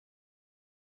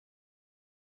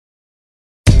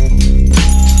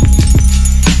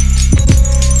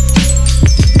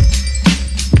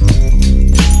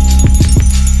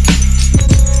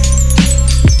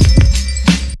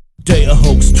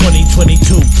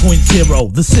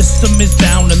1.0. The system is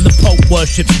down and the Pope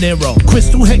worships Nero.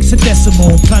 Crystal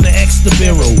hexadecimal, planet X the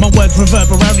viral. My words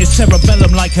reverb around your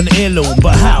cerebellum like an heirloom.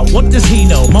 But how? What does he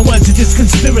know? My words are just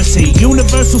conspiracy.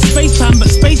 Universal space-time,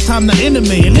 but space-time the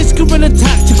enemy. And it's guerrilla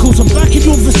tacticals, I'm back in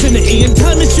your vicinity. And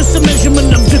time is just a measurement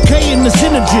of decay in the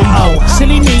synergy. Oh,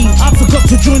 silly me, I forgot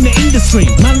to join the industry.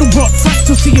 Mandel brought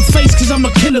fractals to your face cause I'm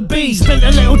a killer bee. Spent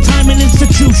a little time in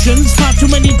institutions. Far too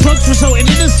many drugs resulting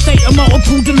in a state of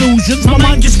multiple delusions. My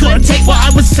mind just couldn't take what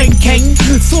I was thinking.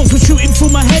 Thoughts were shooting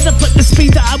through my head up at the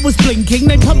speed that I was blinking.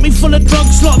 They pumped me full of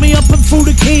drugs, locked me up and threw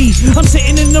the key. I'm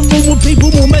sitting in the room with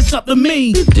people more messed up than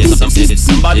me. Did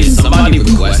somebody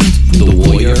request the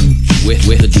warrior with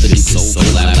the soul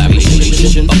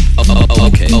collaboration?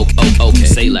 Okay,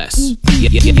 say less. Yeah.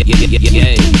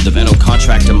 The Venno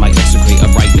contractor might execrate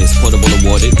uprightness, portable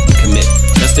awarded, commit.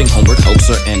 Testing homework,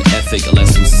 hoaxer, and ethic,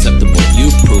 less susceptible.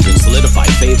 You've proven solidify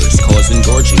favors, cause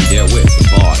engorging therewith.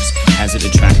 Bars, has it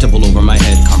attractable over my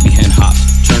head, comprehend hop.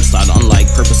 Turnstile unlike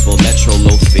purposeful metro,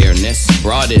 low fairness.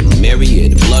 Broaden,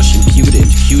 myriad, blush imputed,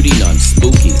 cutie none,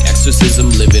 spooky, exorcism,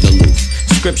 livid aloof.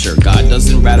 Scripture, God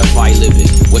doesn't ratify living.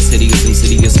 What's hideous,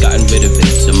 insidious, gotten rid of it.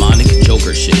 Demonic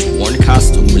joker shit, worn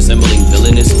costume, resembling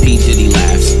villainous P. Diddy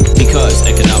laughs. Because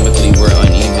economically we're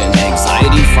uneven.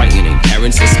 Anxiety frightening,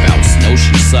 parents espouse,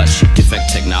 notion such.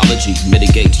 Defect technology,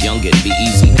 mitigate, youngin, be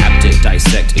easy. Haptic,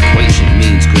 dissect, equation,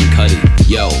 means green cutty.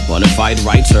 Yo, bonafide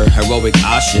writer, heroic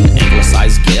Ashen,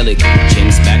 anglicized Gaelic.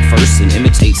 James back first and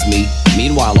imitates me.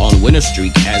 Meanwhile on winner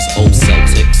streak as old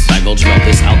Celtics. Divulge about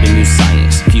this album use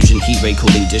science. Fusion heat ray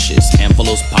cooling dishes.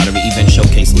 Amphilos pottery event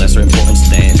showcase lesser importance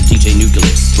than DJ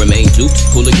Nucleus. Remain duped,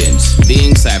 hooligans,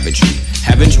 being savagery.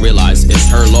 Haven't realized it's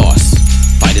her loss.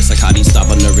 Fight a psychotic, stop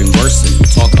unnerving, worsen.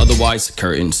 Talk otherwise,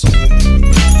 curtains.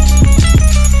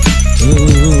 Ooh,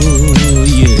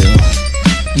 yeah.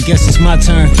 I guess it's my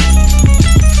turn.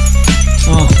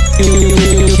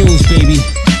 Killz, baby.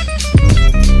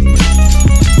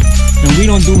 And we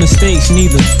don't do mistakes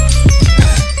neither.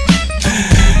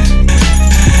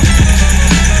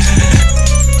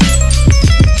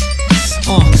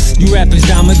 You rappers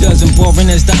dime a dozen,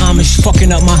 boring as the Amish. Fucking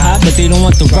up my high, but they don't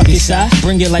want the ruckus side.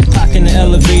 Bring it like Pac in the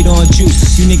elevator on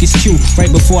juice. You niggas cute,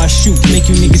 right before I shoot. Make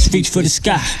you niggas reach for the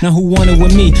sky. Now who want it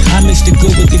with me? I mix the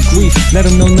good with the grief. Let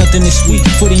them know nothing is sweet.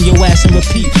 Put in your ass and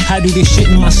repeat. I do this shit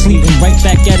in my sleep and right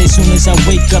back at it soon as I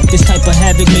wake up. This type of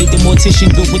havoc made the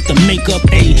mortician good with the makeup.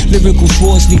 Ayy, lyrical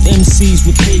swords leave MCs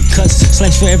with pay cuts.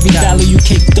 Slice for every dollar you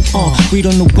caked up on. Read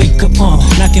on the wake up on.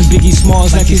 Knocking Biggie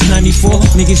Smalls like it's 94.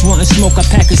 Niggas wantin' smoke, I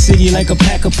pack a city like a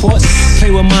pack of ports.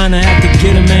 Play with mine, I have to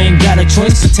get him, I ain't got a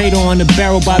choice. Potato on the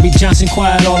barrel, Bobby Johnson,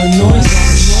 quiet all the noise.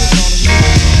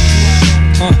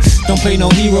 Don't play no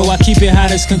hero, I keep it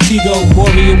hot as Contigo.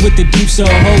 Warrior with the deep soul,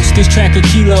 host this track a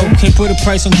kilo. Can't put a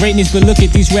price on greatness, but look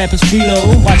at these rappers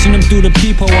freeload. Watching them through the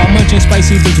peephole, I'm munching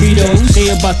spicy Doritos. They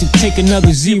about to take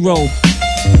another zero.